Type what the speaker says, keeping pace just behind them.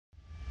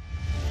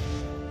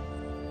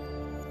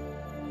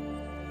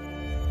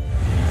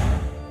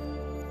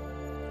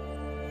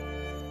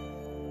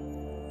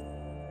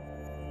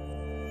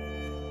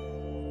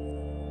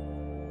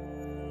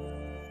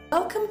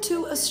Welcome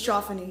to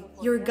Astrology,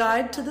 your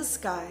guide to the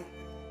sky.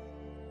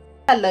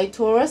 Hello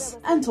Taurus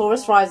and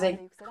Taurus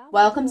rising.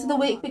 Welcome to the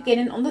week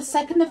beginning on the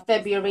 2nd of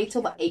February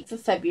till the 8th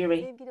of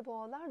February.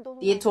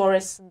 Dear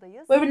Taurus,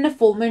 we're in the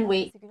full moon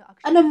week,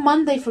 and on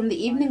Monday from the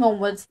evening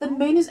onwards the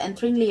moon is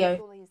entering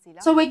Leo.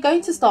 So we're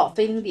going to start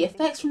feeling the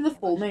effects from the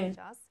full moon.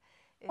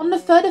 On the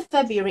 3rd of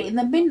February in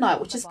the midnight,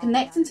 which is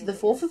connecting to the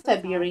 4th of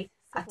February,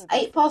 at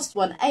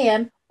 8:01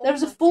 AM, there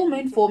is a full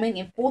moon forming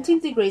in 14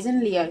 degrees in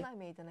Leo.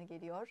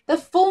 The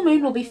full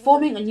moon will be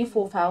forming on your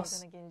 4th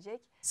house.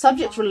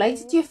 Subjects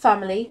related to your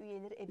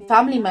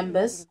family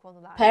members,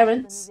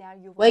 parents,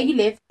 where you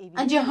live,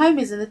 and your home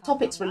is in the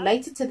topics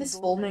related to this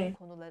full moon.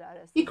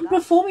 You can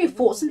perform your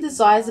thoughts and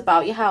desires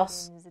about your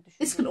house.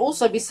 This can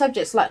also be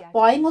subjects like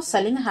buying or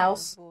selling a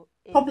house,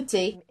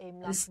 property,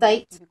 an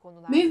estate,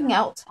 moving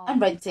out and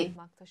renting.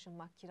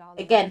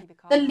 Again,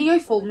 the Leo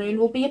full moon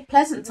will be a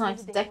pleasant time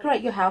to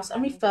decorate your house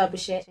and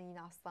refurbish it.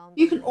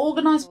 You can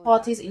organise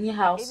parties in your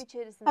house,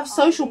 have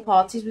social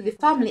parties with your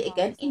family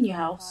again in your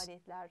house.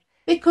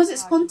 Because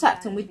it's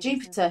contacting with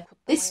Jupiter,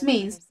 this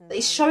means that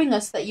it's showing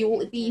us that you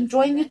will be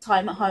enjoying your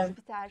time at home,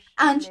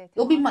 and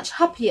you'll be much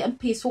happier and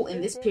peaceful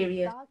in this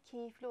period.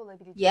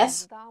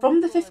 Yes,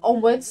 from the 5th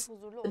onwards,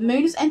 the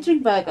moon is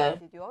entering Virgo.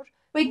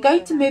 We're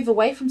going to move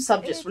away from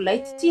subjects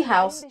related to your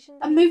house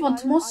and move on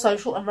to more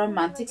social and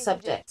romantic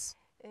subjects.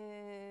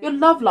 Your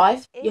love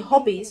life, your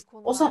hobbies,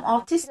 or some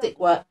artistic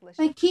work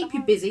may keep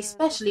you busy,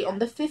 especially on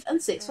the 5th and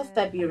 6th of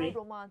February.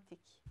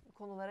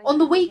 On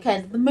the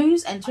weekend, the moon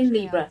is entering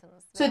Libra,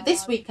 so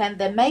this weekend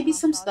there may be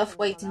some stuff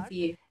waiting for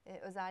you.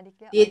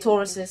 Dear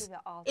Tauruses,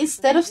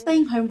 instead of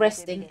staying home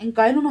resting and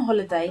going on a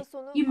holiday,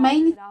 you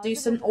may need to do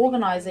some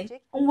organising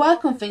and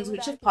work on things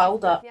which have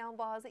piled up.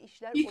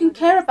 You can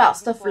care about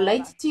stuff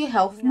related to your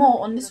health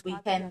more on this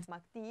weekend.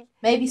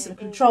 Maybe some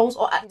controls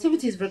or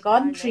activities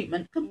regarding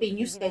treatment could be in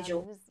your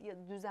schedule.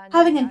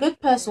 Having a good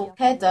personal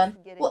care done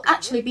will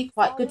actually be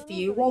quite good for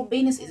you while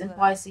Venus is in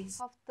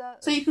Pisces,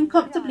 so you can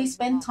comfortably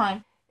spend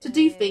time to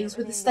do things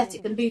with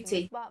aesthetic and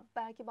beauty.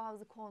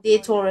 Dear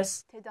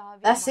Taurus,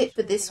 that's it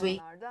for this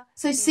week.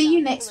 So see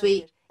you next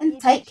week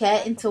and take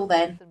care until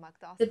then.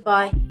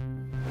 Goodbye.